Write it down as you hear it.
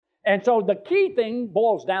And so the key thing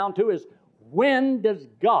boils down to is, when does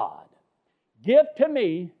God give to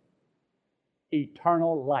me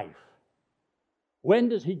eternal life? When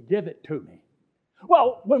does He give it to me?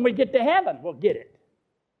 Well, when we get to heaven, we'll get it.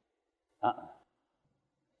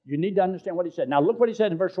 You need to understand what He said. Now look what He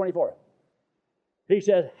said in verse 24. He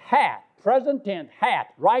says, hath, present tense, hath,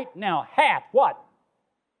 right now, hath what?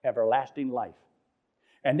 Everlasting life.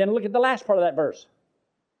 And then look at the last part of that verse.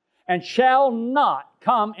 And shall not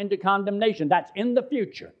come into condemnation. That's in the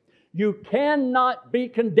future. You cannot be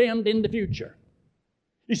condemned in the future.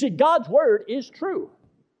 You see, God's word is true.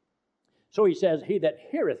 So He says, he that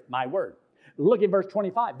heareth my word. Look at verse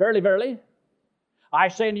 25. Verily, verily, I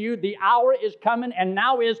say unto you, the hour is coming, and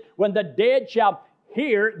now is, when the dead shall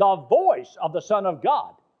hear the voice of the Son of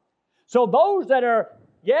God. So those that are,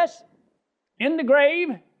 yes, in the grave,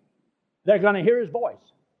 they're going to hear His voice.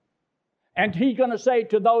 And He's going to say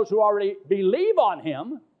to those who already believe on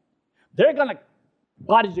Him,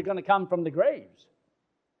 bodies are going to come from the graves.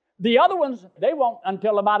 The other ones, they won't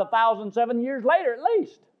until about 1,007 years later at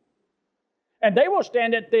least. And they will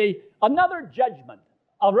stand at another judgment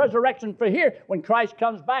of resurrection for here when Christ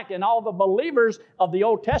comes back, and all the believers of the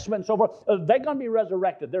Old Testament and so forth, they're going to be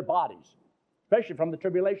resurrected, their bodies, especially from the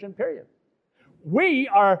tribulation period. We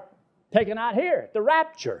are taken out here, the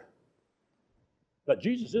rapture. But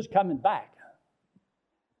Jesus is coming back,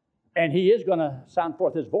 and He is going to sound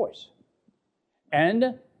forth His voice.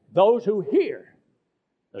 And those who hear,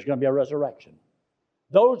 there's going to be a resurrection.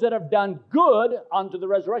 Those that have done good unto the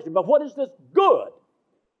resurrection. But what is this good?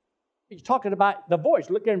 He's talking about the voice.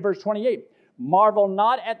 Look in verse 28. Marvel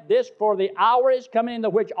not at this, for the hour is coming in the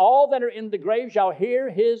which all that are in the grave shall hear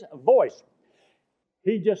His voice.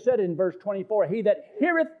 He just said in verse 24, he that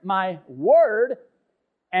heareth my word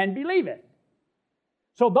and believeth.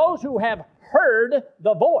 So those who have heard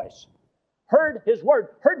the voice, heard His word,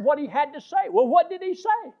 heard what He had to say. Well, what did He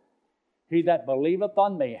say? He that believeth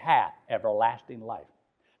on me hath everlasting life.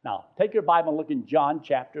 Now, take your Bible and look in John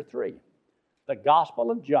chapter 3. The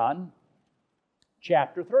Gospel of John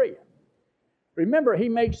chapter 3. Remember, He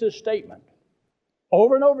makes this statement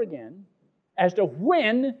over and over again as to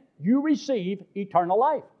when you receive eternal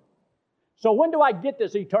life. So when do I get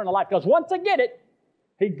this eternal life? Because once I get it,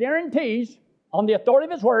 He guarantees on the authority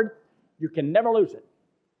of His word, you can never lose it.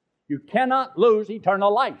 You cannot lose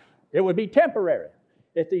eternal life. It would be temporary.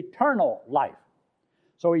 It's eternal life.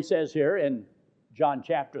 So He says here in John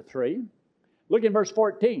chapter 3, look in verse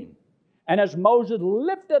 14. And as Moses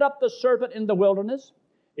lifted up the serpent in the wilderness,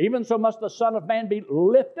 even so must the Son of Man be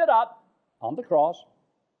lifted up on the cross.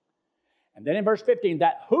 And then in verse 15,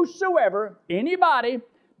 that whosoever, anybody,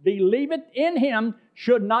 believeth in Him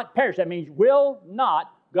should not perish. That means will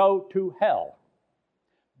not go to hell,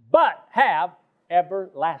 but have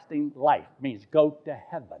everlasting life. Means go to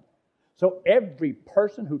heaven. So every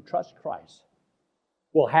person who trusts Christ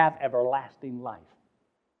will have everlasting life.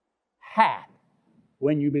 Hath,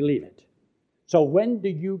 when you believe it. So when do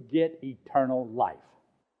you get eternal life?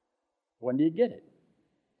 When do you get it?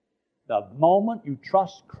 The moment you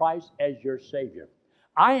trust Christ as your Savior.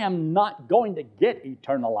 I am not going to get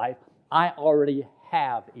eternal life. I already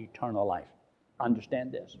have eternal life.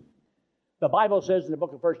 Understand this. The Bible says in the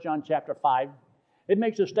book of 1 John chapter 5, it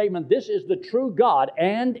makes a statement, this is the true God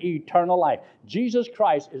and eternal life. Jesus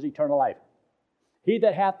Christ is eternal life. He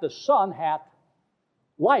that hath the Son hath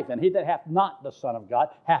life, and he that hath not the Son of God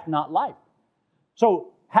hath not life.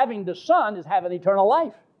 So having the Son is having eternal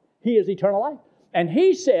life. He is eternal life. And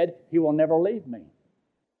He said, He will never leave me.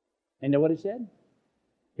 And you know what He said?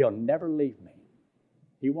 He'll never leave me.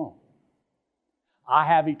 He won't. I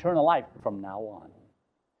have eternal life from now on.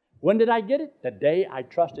 When did I get it? The day I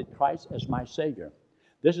trusted Christ as my Savior.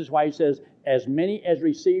 This is why He says, as many as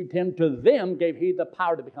received Him, to them gave He the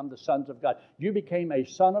power to become the sons of God. You became a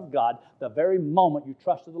son of God the very moment you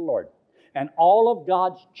trusted the Lord. And all of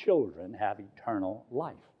God's children have eternal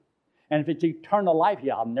life. And if it's eternal life,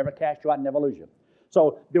 I'll never cast you out, never lose you.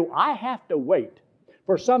 So do I have to wait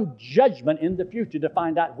for some judgment in the future to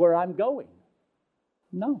find out where I'm going?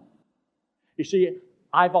 No. You see,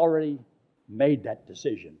 I've already made that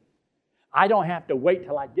decision. I don't have to wait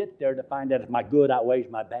till I get there to find out if my good outweighs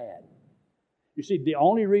my bad. You see, the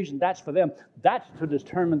only reason that's for them, that's to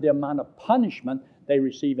determine the amount of punishment they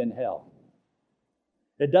receive in hell.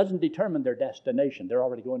 It doesn't determine their destination. They're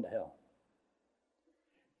already going to hell.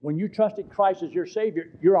 When you trusted Christ as your Savior,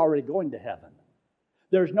 you're already going to heaven.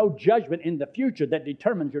 There's no judgment in the future that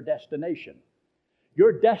determines your destination.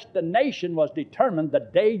 Your destination was determined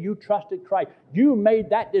the day you trusted Christ. You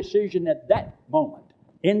made that decision at that moment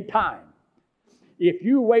in time. If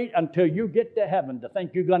you wait until you get to heaven to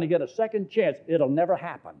think you're going to get a second chance, it'll never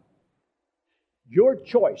happen. Your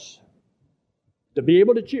choice to be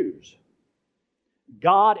able to choose.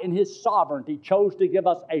 God in His sovereignty chose to give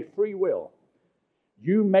us a free will.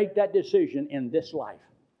 You make that decision in this life.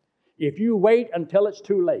 If you wait until it's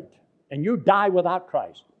too late and you die without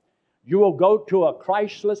Christ, you will go to a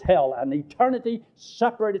Christless hell, an eternity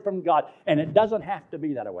separated from God, and it doesn't have to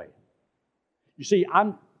be that way. You see,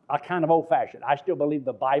 I'm a kind of old-fashioned. I still believe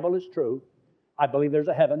the Bible is true. I believe there's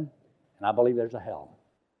a heaven, and I believe there's a hell.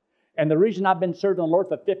 And the reason I've been serving the Lord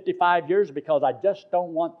for 55 years is because I just don't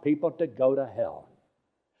want people to go to hell.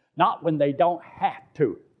 Not when they don't have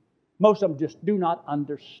to. Most of them just do not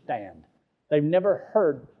understand. They've never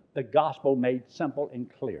heard the gospel made simple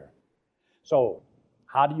and clear. So,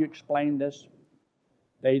 how do you explain this?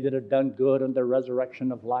 They that have done good unto the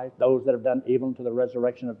resurrection of life, those that have done evil unto the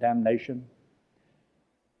resurrection of damnation.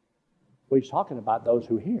 Well, he's talking about those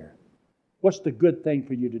who hear. What's the good thing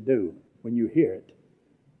for you to do when you hear it?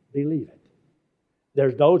 Believe it.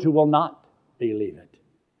 There's those who will not believe it.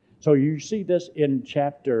 So you see this in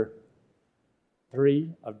chapter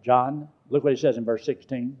 3 of John. Look what he says in verse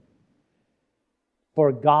 16.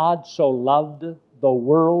 For God so loved the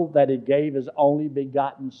world that He gave His only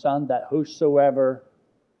begotten Son, that whosoever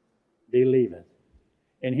believeth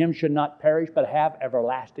in Him should not perish, but have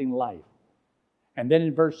everlasting life. And then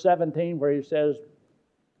in verse 17 where he says,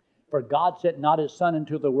 for God sent not His Son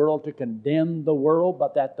into the world to condemn the world,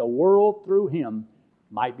 but that the world through Him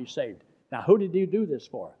might be saved. Now, who did He do this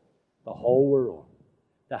for? The whole world.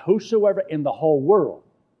 That whosoever in the whole world.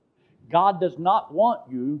 God does not want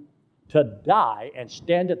you to die and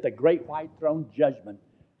stand at the great white throne judgment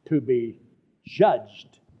to be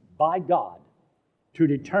judged by God to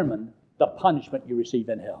determine the punishment you receive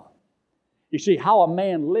in hell. You see, how a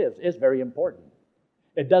man lives is very important.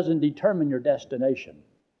 It doesn't determine your destination,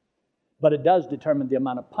 but it does determine the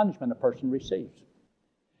amount of punishment a person receives.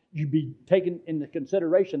 You be taken into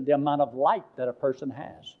consideration the amount of light that a person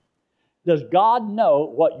has. Does God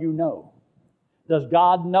know what you know? Does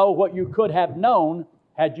God know what you could have known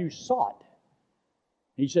had you sought?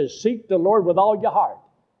 He says, seek the Lord with all your heart,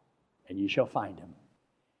 and you shall find Him.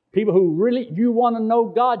 People who really, you want to know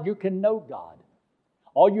God, you can know God.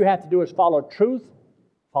 All you have to do is follow truth,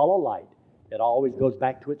 follow light. It always goes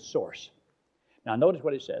back to its source. Now notice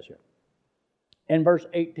what it says here. In verse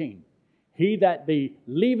 18, he that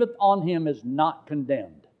believeth on Him is not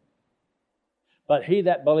condemned, but he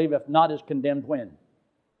that believeth not is condemned when?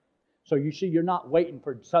 So you see, you're not waiting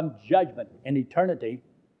for some judgment in eternity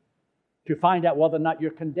to find out whether or not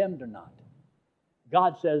you're condemned or not.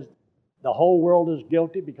 God says the whole world is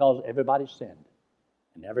guilty because everybody sinned.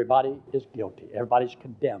 And everybody is guilty. Everybody's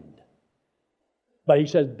condemned. But He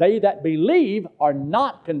says they that believe are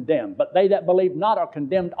not condemned, but they that believe not are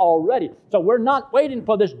condemned already. So we're not waiting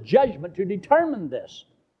for this judgment to determine this.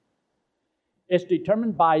 It's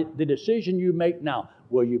determined by the decision you make now.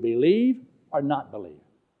 Will you believe or not believe?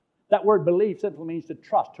 That word believe simply means to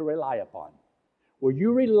trust, to rely upon. Will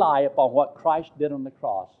you rely upon what Christ did on the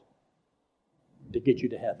cross to get you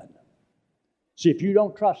to heaven? See, if you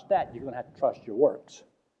don't trust that, you're going to have to trust your works.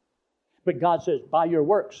 But God says, by your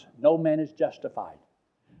works, no man is justified.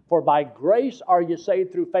 For by grace are you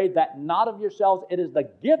saved through faith, that not of yourselves, it is the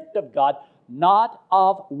gift of God, not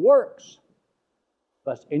of works,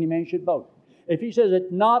 lest any man should boast. If He says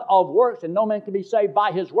it's not of works and no man can be saved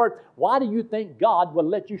by his works, why do you think God will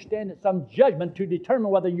let you stand at some judgment to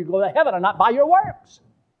determine whether you go to heaven or not by your works?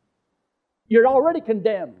 You're already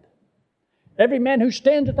condemned. Every man who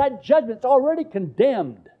stands at that judgment is already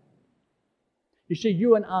condemned. You see,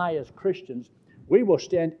 you and I as Christians, we will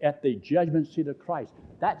stand at the judgment seat of Christ.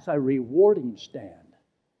 That's a rewarding stand.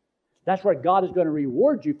 That's where God is going to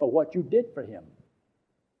reward you for what you did for Him.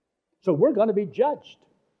 So we're going to be judged.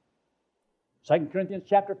 2 Corinthians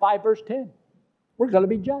chapter 5, verse 10. We're going to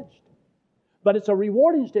be judged. But it's a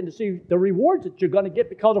rewarding stand to see the rewards that you're going to get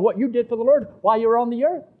because of what you did for the Lord while you were on the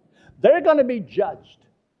earth. They're going to be judged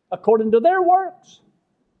according to their works.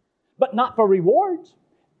 But not for rewards,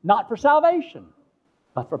 not for salvation,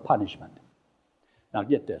 but for punishment. Now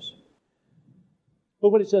get this.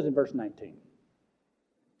 Look what it says in verse 19.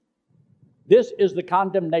 This is the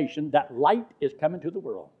condemnation, that light is coming to the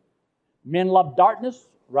world. Men love darkness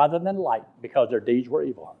rather than light because their deeds were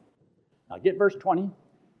evil. Now get verse 20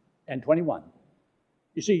 and 21.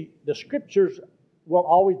 You see, the Scriptures will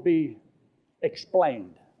always be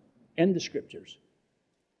explained in the Scriptures.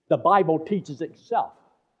 The Bible teaches itself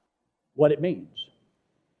what it means.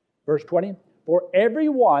 Verse 20, for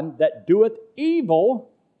everyone that doeth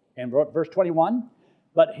evil, and verse 21,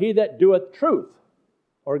 but he that doeth truth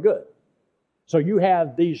or good. So you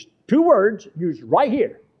have these two words used right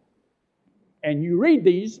here. And you read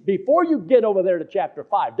these before you get over there to chapter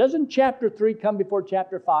 5. Doesn't chapter 3 come before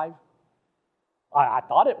chapter 5? I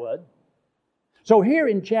thought it would. So here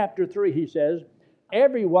in chapter 3 he says,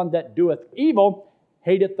 everyone that doeth evil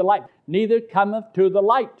hateth the light, neither cometh to the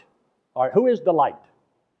light. All right, who is the light?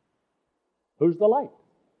 Who's the light?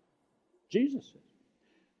 Jesus.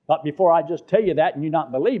 But before I just tell you that and you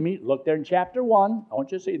not believe me, look there in chapter 1. I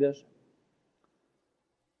want you to see this.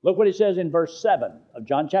 Look what he says in verse 7 of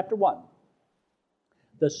John chapter 1.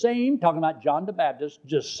 The same, talking about John the Baptist,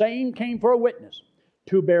 the same came for a witness,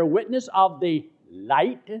 to bear witness of the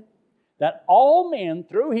light, that all men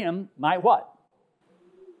through him might what?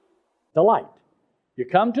 The light. You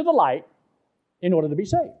come to the light in order to be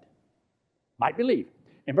saved. Might believe.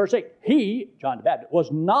 In verse 8, he, John the Baptist,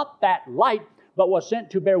 was not that light, but was sent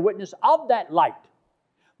to bear witness of that light.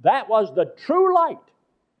 That was the true light,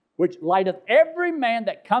 which lighteth every man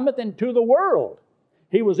that cometh into the world.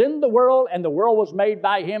 He was in the world, and the world was made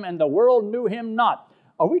by him, and the world knew him not.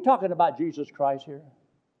 Are we talking about Jesus Christ here?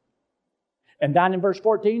 And down in verse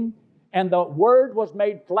 14, and the Word was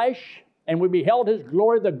made flesh, and we beheld his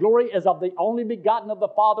glory. The glory is of the only begotten of the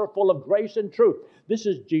Father, full of grace and truth. This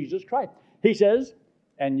is Jesus Christ. He says,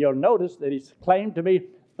 and you'll notice that he's claimed to be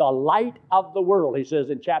the light of the world. He says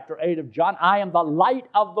in chapter 8 of John, I am the light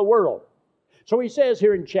of the world. So he says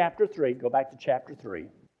here in chapter 3, go back to chapter 3,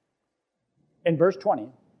 in verse 20,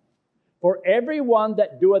 for everyone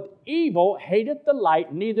that doeth evil hateth the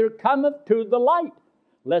light, neither cometh to the light,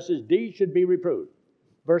 lest his deeds should be reproved.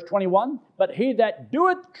 Verse 21, but he that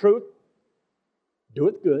doeth truth,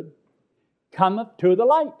 doeth good, cometh to the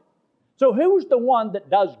light. So who's the one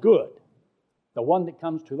that does good? The one that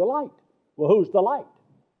comes to the light. Well, who's the light?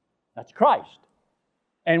 That's Christ.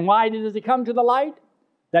 And why does he come to the light?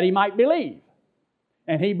 That he might believe.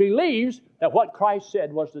 And he believes that what Christ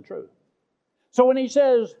said was the truth. So when he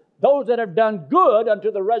says, those that have done good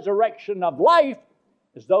unto the resurrection of life,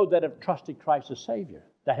 is those that have trusted Christ as Savior,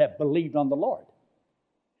 that have believed on the Lord.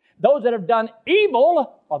 Those that have done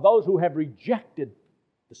evil are those who have rejected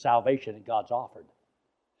the salvation that God's offered.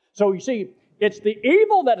 So you see, it's the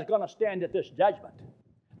evil that is going to stand at this judgment,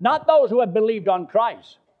 not those who have believed on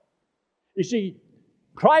Christ. You see,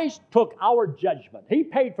 Christ took our judgment. He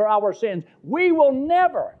paid for our sins. We will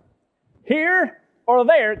never, here or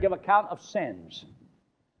there, give account of sins.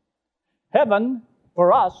 Heaven,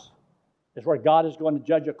 for us, is where God is going to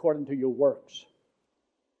judge according to your works.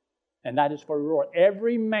 And that is for reward.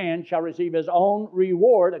 Every man shall receive his own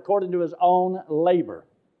reward according to his own labor.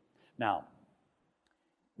 Now,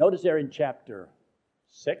 notice there in chapter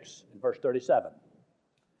 6, in verse 37.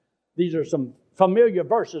 These are some familiar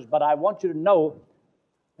verses, but I want you to know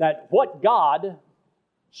that what God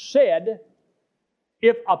said,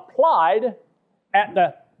 if applied at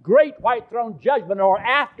the great white throne judgment or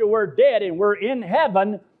after we're dead and we're in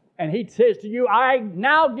heaven, and he says to you, I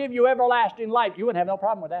now give you everlasting life, you wouldn't have no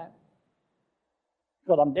problem with that.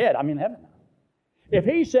 Because I'm dead, I'm in heaven now. If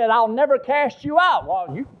he said, I'll never cast you out,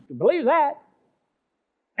 well, you can believe that.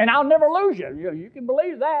 And I'll never lose you. You can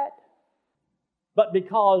believe that. But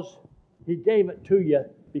because he gave it to you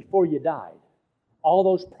before you died, all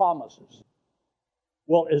those promises.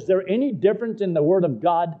 Well, is there any difference in the Word of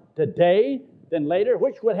God today than later?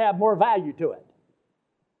 Which would have more value to it?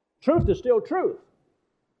 Truth is still truth.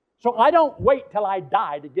 So I don't wait till I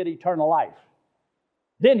die to get eternal life.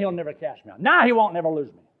 Then he'll never cast me out. Now he won't never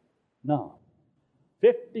lose me. No.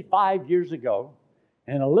 55 years ago,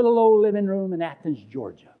 in a little old living room in Athens,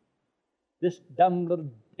 Georgia, this dumb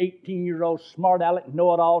little 18-year-old smart aleck,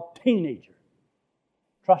 know-it-all teenager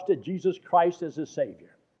trusted Jesus Christ as his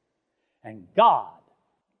Savior. And God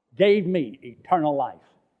gave me eternal life.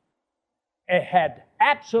 It had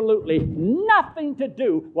absolutely nothing to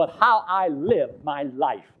do with how I lived my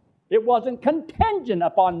life. It wasn't contingent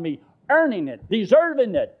upon me earning it,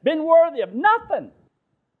 deserving it, been worthy of nothing.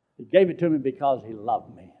 He gave it to me because he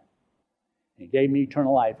loved me. He gave me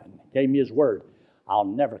eternal life and gave me his word. I'll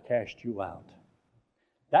never cast you out.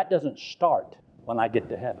 That doesn't start when I get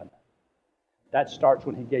to heaven. That starts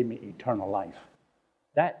when he gave me eternal life.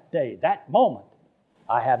 That day, that moment,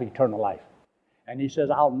 I have eternal life. And he says,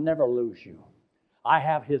 I'll never lose you. I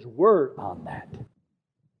have his word on that.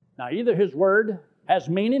 Now, either his word has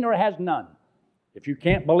meaning or it has none. If you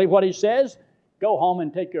can't believe what he says, go home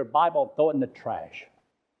and take your Bible and throw it in the trash.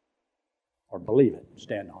 Or believe it,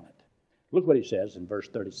 stand on it. Look what he says in verse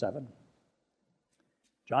 37.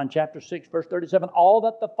 John chapter 6, verse 37. All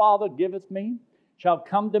that the Father giveth me shall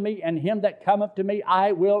come to me, and him that cometh to me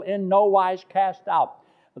I will in no wise cast out.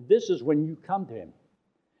 This is when you come to him.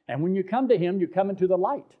 And when you come to him, you come into the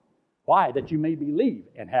light. Why? That you may believe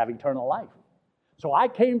and have eternal life. So I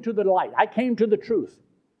came to the light. I came to the truth.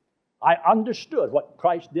 I understood what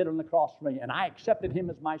Christ did on the cross for me, and I accepted Him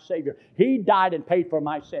as my Savior. He died and paid for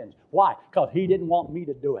my sins. Why? Because He didn't want me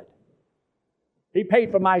to do it. He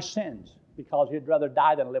paid for my sins because He'd rather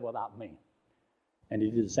die than live without me. And He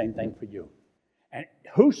did the same thing for you. And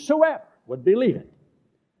whosoever would believe it.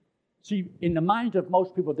 See, in the minds of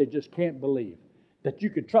most people, they just can't believe that you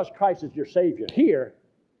could trust Christ as your Savior here,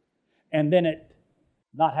 and then it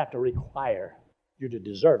not have to require you to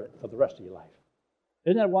deserve it for the rest of your life.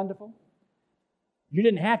 Isn't that wonderful? You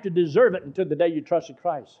didn't have to deserve it until the day you trusted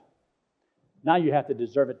Christ. Now you have to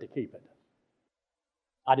deserve it to keep it.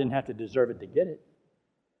 I didn't have to deserve it to get it.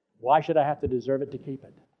 Why should I have to deserve it to keep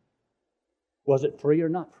it? Was it free or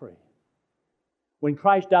not free? When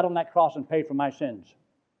Christ died on that cross and paid for my sins,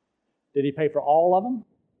 did He pay for all of them?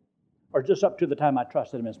 Or just up to the time I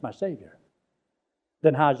trusted Him as my Savior?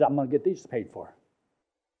 Then how is I'm going to get these paid for?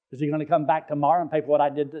 Is He going to come back tomorrow and pay for what I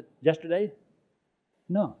did yesterday?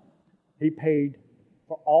 No. He paid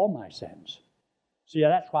for all my sins. See,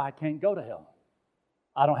 that's why I can't go to hell.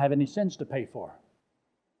 I don't have any sins to pay for.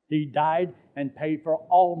 He died and paid for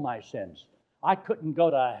all my sins. I couldn't go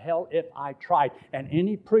to hell if I tried. And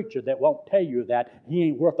any preacher that won't tell you that, he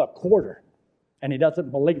ain't worth a quarter. And he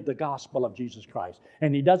doesn't believe the gospel of Jesus Christ.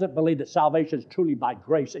 And he doesn't believe that salvation is truly by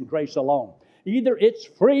grace and grace alone. Either it's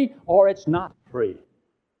free or it's not free.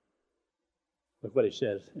 Look what he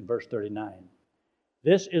says in verse 39.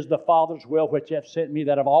 This is the Father's will which hath sent me,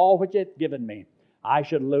 that of all which hath given me, I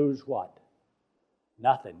should lose what?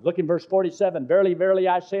 Nothing. Look in verse 47. Verily, verily,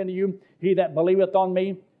 I say unto you, he that believeth on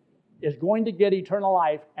me is going to get eternal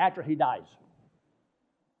life after he dies.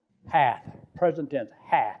 Hath. Present tense.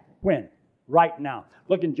 Hath. When? Right now.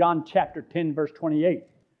 Look in John chapter 10, verse 28.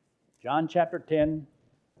 John chapter 10,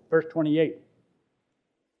 verse 28.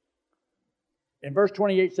 In verse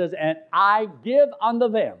 28 says, and I give unto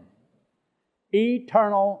them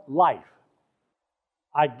eternal life.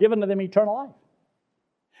 I've given to them eternal life.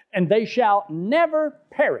 And they shall never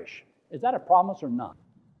perish. Is that a promise or not?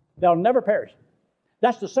 They'll never perish.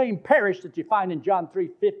 That's the same perish that you find in John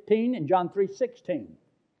 3:15 and John 3:16.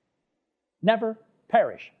 Never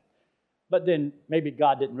perish. But then maybe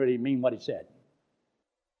God didn't really mean what He said.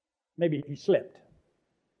 Maybe He slipped.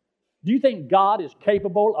 Do you think God is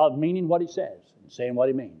capable of meaning what He says and saying what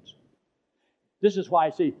He means? This is why I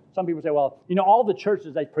see some people say, well, all the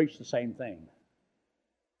churches, they preach the same thing.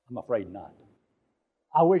 I'm afraid not.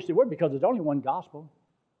 I wish they would, because there's only one gospel.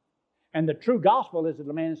 And the true gospel is that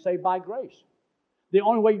the man is saved by grace. The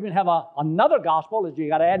only way you can have another gospel is you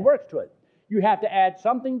got to add works to it. You have to add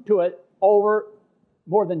something to it over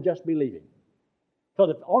more than just believing.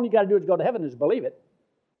 Because if all you got to do is go to heaven is believe it,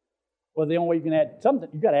 well, the only way you can add something,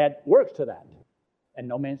 you got to add works to that. And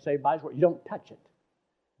no man saved by his word. You don't touch it.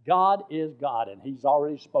 God is God, and He's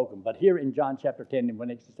already spoken. But here in John chapter 10, when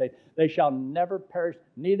it says, they shall never perish,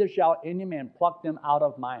 neither shall any man pluck them out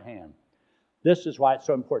of my hand. This is why it's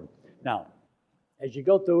so important. Now, as you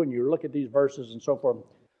go through and you look at these verses and so forth,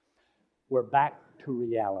 we're back to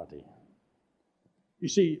reality. You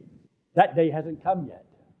see, that day hasn't come yet.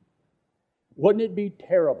 Wouldn't it be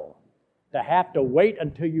terrible to have to wait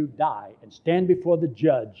until you die and stand before the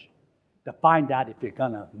judge to find out if you're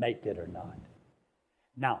going to make it or not?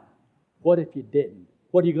 Now, what if you didn't?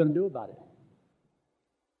 What are you going to do about it?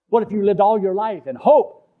 What if you lived all your life and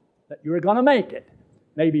hope that you were going to make it?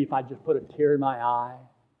 Maybe if I just put a tear in my eye.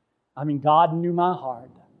 God knew my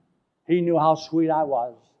heart. He knew how sweet I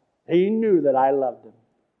was. He knew that I loved Him.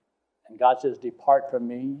 And God says, depart from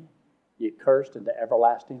me, ye cursed, into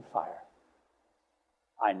everlasting fire.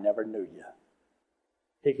 I never knew you.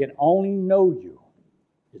 He can only know you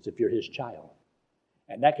as if you're His child.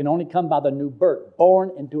 And that can only come by the new birth,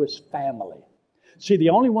 born into His family. See, the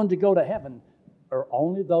only ones that go to heaven are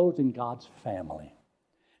only those in God's family.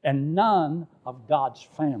 And none of God's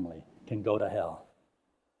family can go to hell.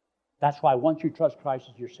 That's why once you trust Christ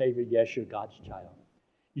as your Savior, yes, you're God's child.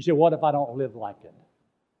 You say, what if I don't live like it?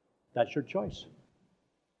 That's your choice.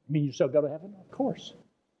 You mean you still go to heaven? Of course.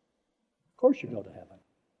 Of course you go to heaven.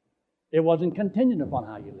 It wasn't contingent upon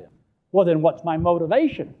how you live. Well, then what's my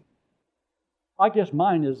motivation? I guess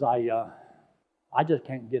mine is I just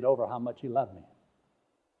can't get over how much He loved me.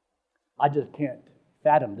 I just can't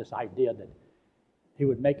fathom this idea that He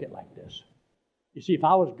would make it like this. You see, if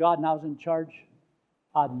I was God and I was in charge,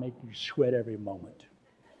 I'd make you sweat every moment.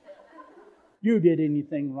 You did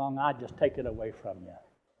anything wrong, I'd just take it away from you.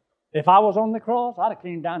 If I was on the cross, I'd have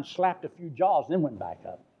came down, slapped a few jaws, then went back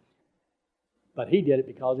up. But He did it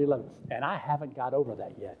because He loved me. And I haven't got over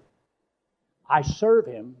that yet. I serve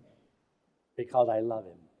Him because I love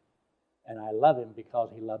Him. And I love Him because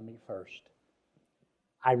He loved me first.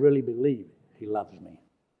 I really believe He loves me.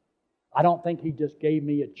 I don't think He just gave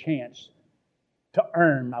me a chance to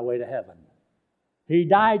earn my way to heaven. He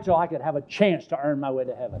died so I could have a chance to earn my way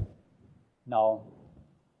to heaven. No,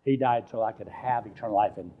 He died so I could have eternal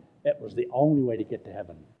life, and it was the only way to get to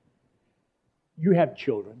heaven. You have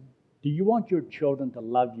children. Do you want your children to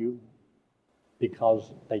love you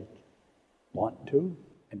because they want to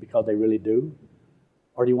and because they really do?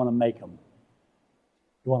 Or do you want to make them?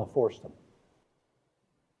 You want to force them?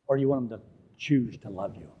 Or do you want them to choose to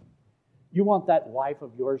love you? You want that wife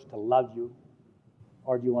of yours to love you?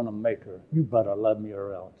 Or do you want to make her, you better love me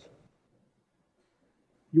or else?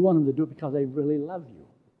 You want them to do it because they really love you.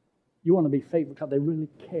 You want to be faithful because they really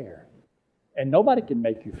care. And nobody can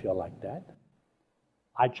make you feel like that.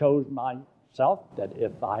 I chose myself that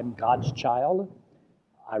if I'm God's child,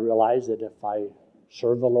 I realize that if I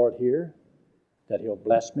serve the Lord here, that He'll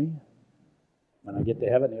bless me. When I get to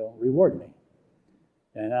heaven, He'll reward me.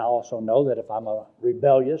 And I also know that if I'm a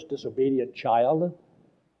rebellious, disobedient child,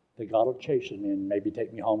 that God will chasten me and maybe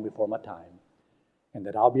take me home before my time. And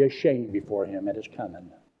that I'll be ashamed before Him at His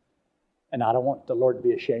coming. And I don't want the Lord to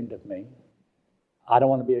be ashamed of me. I don't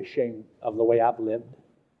want to be ashamed of the way I've lived.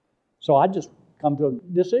 So I just come to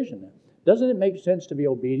a decision. Doesn't it make sense to be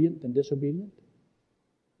obedient than disobedient?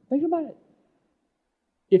 Think about it.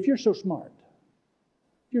 If you're so smart,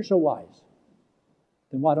 if you're so wise,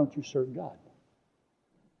 then why don't you serve God?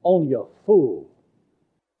 Only a fool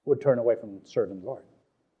would turn away from serving the Lord.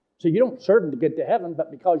 So you don't serve Him to get to heaven, but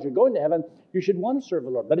because you're going to heaven, you should want to serve the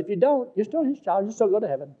Lord. But if you don't, you're still His child, you still go to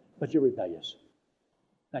heaven, but you're rebellious.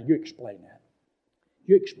 Now you explain that.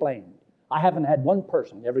 You explain. I haven't had one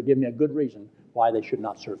person ever give me a good reason why they should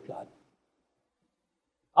not serve God.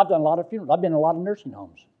 I've done a lot of funerals. I've been in a lot of nursing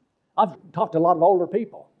homes. I've talked to a lot of older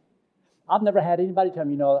people. I've never had anybody tell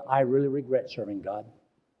me, I really regret serving God.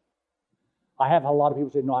 I have a lot of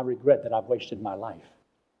people say, I regret that I've wasted my life,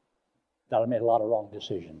 that I made a lot of wrong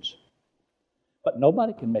decisions. But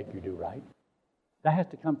nobody can make you do right. That has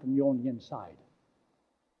to come from you on the inside.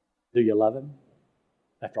 Do you love Him?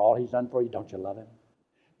 After all He's done for you, don't you love Him?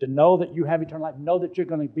 To know that you have eternal life, know that you're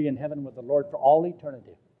going to be in heaven with the Lord for all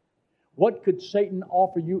eternity. What could Satan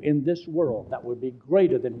offer you in this world that would be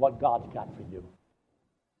greater than what God's got for you?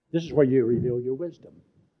 This is where you reveal your wisdom,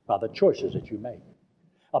 by the choices that you make.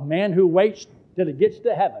 A man who waits till he gets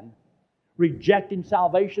to heaven, rejecting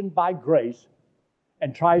salvation by grace,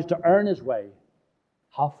 and tries to earn his way,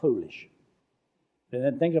 how foolish. And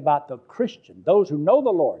then think about the Christian, those who know the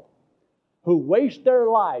Lord, who waste their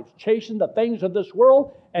lives chasing the things of this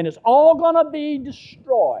world, and it's all going to be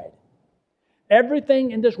destroyed.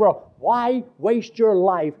 Everything in this world. Why waste your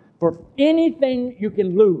life for anything you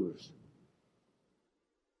can lose?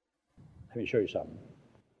 Let me show you something.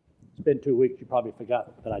 It's been 2 weeks. You probably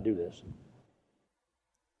forgot that I do this.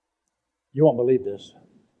 You won't believe this.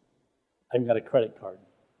 I even got a credit card.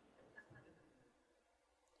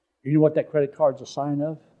 You know what that credit card's a sign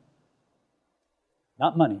of?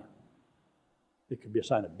 Not money. It could be a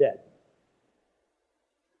sign of debt.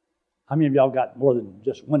 How many of y'all got more than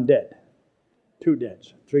just one debt? 2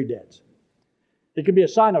 debts, 3 debts. It could be a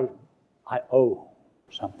sign of, I owe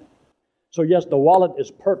something. So yes, the wallet is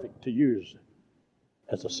perfect to use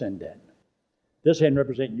as a sin debt. This hand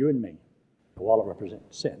represents you and me. The wallet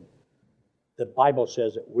represents sin. The Bible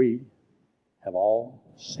says that we have all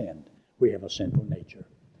sinned. We have a sinful nature.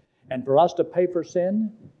 And for us to pay for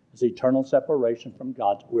sin is eternal separation from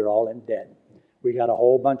God. We're all in debt. We got a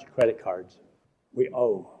whole bunch of credit cards. We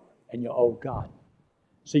owe, and you owe God.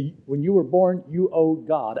 See, when you were born, you owed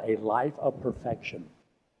God a life of perfection.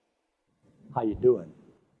 How you doing?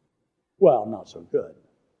 Well, not so good,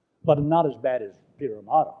 but not as bad as Peter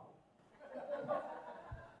Amato.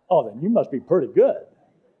 Oh, then you must be pretty good.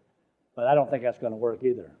 But I don't think that's going to work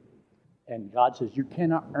either. And God says you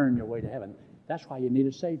cannot earn your way to heaven. That's why you need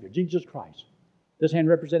a Savior, Jesus Christ. This hand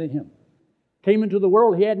represented Him. Came into the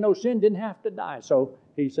world, He had no sin, didn't have to die. So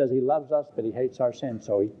He says He loves us, but He hates our sin.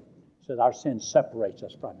 So He says our sin separates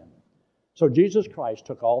us from Him. So Jesus Christ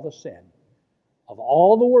took all the sin of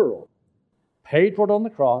all the world, paid for it on the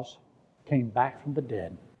cross, came back from the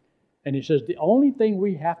dead. And He says the only thing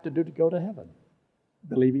we have to do to go to heaven,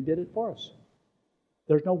 believe He did it for us.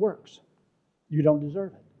 There's no works. You don't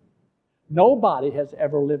deserve it. Nobody has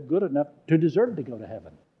ever lived good enough to deserve to go to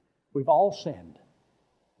heaven. We've all sinned,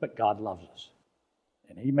 but God loves us.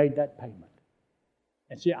 And He made that payment.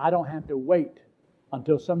 And see, I don't have to wait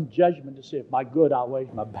until some judgment to see if my good outweighs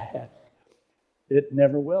my bad. It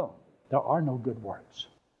never will. There are no good works.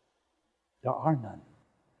 There are none.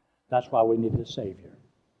 That's why we need a Savior.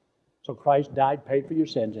 So Christ died, paid for your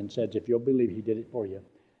sins, and says if you'll believe He did it for you,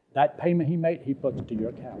 that payment He made, He puts it to your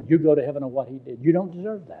account. You go to heaven on what He did. You don't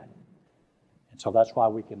deserve that. And so that's why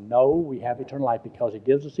we can know we have eternal life, because He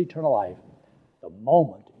gives us eternal life the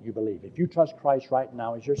moment you believe. If you trust Christ right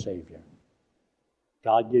now as your Savior,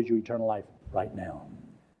 God gives you eternal life right now.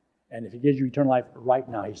 And if He gives you eternal life right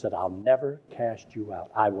now, He said, I'll never cast you out.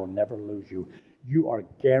 I will never lose you. You are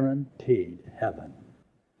guaranteed heaven.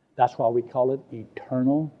 That's why we call it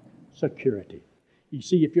eternal security. You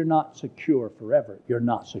see, if you're not secure forever, you're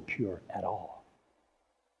not secure at all.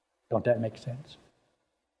 Don't that make sense?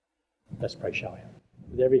 Let's pray, shall we?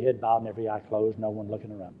 With every head bowed and every eye closed, no one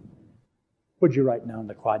looking around. Would you right now in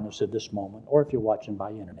the quietness of this moment, or if you're watching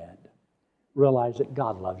by internet, realize that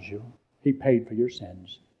God loves you. He paid for your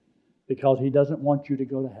sins because He doesn't want you to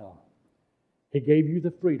go to hell. He gave you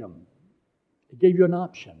the freedom. He gave you an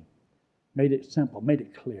option, made it simple, made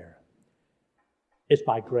it clear. It's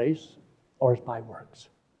by grace or it's by works.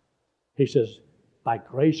 He says, by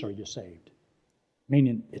grace are you saved,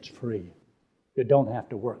 meaning it's free. You don't have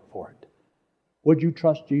to work for it. Would you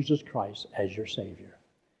trust Jesus Christ as your Savior?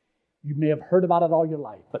 You may have heard about it all your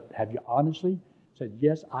life, but have you honestly said,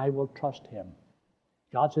 yes, I will trust Him?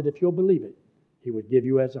 God said if you'll believe it, He would give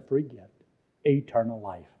you as a free gift eternal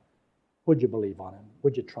life. Would you believe on Him?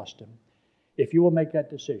 Would you trust Him? If you will make that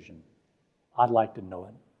decision, I'd like to know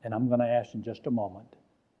it. And I'm going to ask in just a moment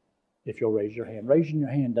if you'll raise your hand. Raising your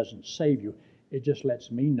hand doesn't save you. It just lets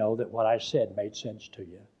me know that what I said made sense to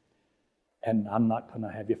you. And I'm not going to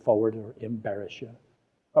have you forward or embarrass you.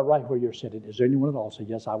 But right where you're sitting, is there anyone at all say,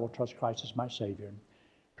 yes, I will trust Christ as my Savior?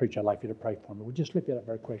 Preacher, I'd like you to pray for me. Would you slip it up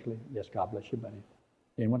very quickly? Yes, God bless you, buddy.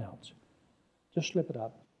 Anyone else? Just slip it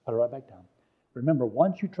up. Put it right back down. Remember,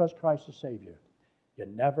 once you trust Christ as Savior, you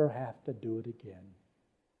never have to do it again.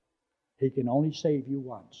 He can only save you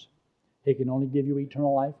once. He can only give you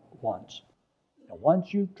eternal life once. And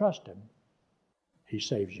once you trust Him, He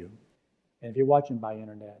saves you. And if you're watching by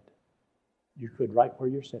internet, you could, right where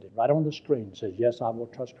you're sitting, right on the screen, says, yes, I will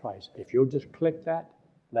trust Christ. If you'll just click that,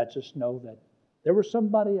 lets us know that there was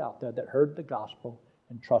somebody out there that heard the gospel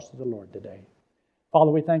and trusted the Lord today.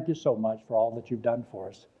 Father, we thank you so much for all that you've done for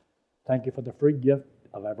us. Thank you for the free gift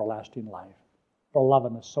of everlasting life, for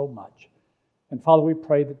loving us so much. And Father, we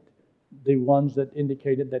pray that the ones that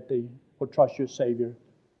indicated that they will trust your Savior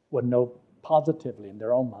would know positively in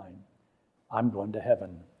their own mind, I'm going to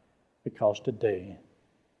heaven because today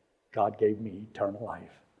God gave me eternal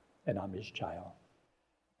life and I'm His child.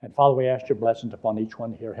 And Father, we ask your blessings upon each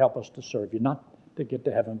one here. Help us to serve you, not to get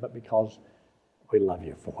to heaven, but because we love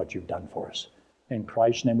you for what you've done for us. In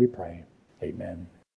Christ's name we pray. Amen.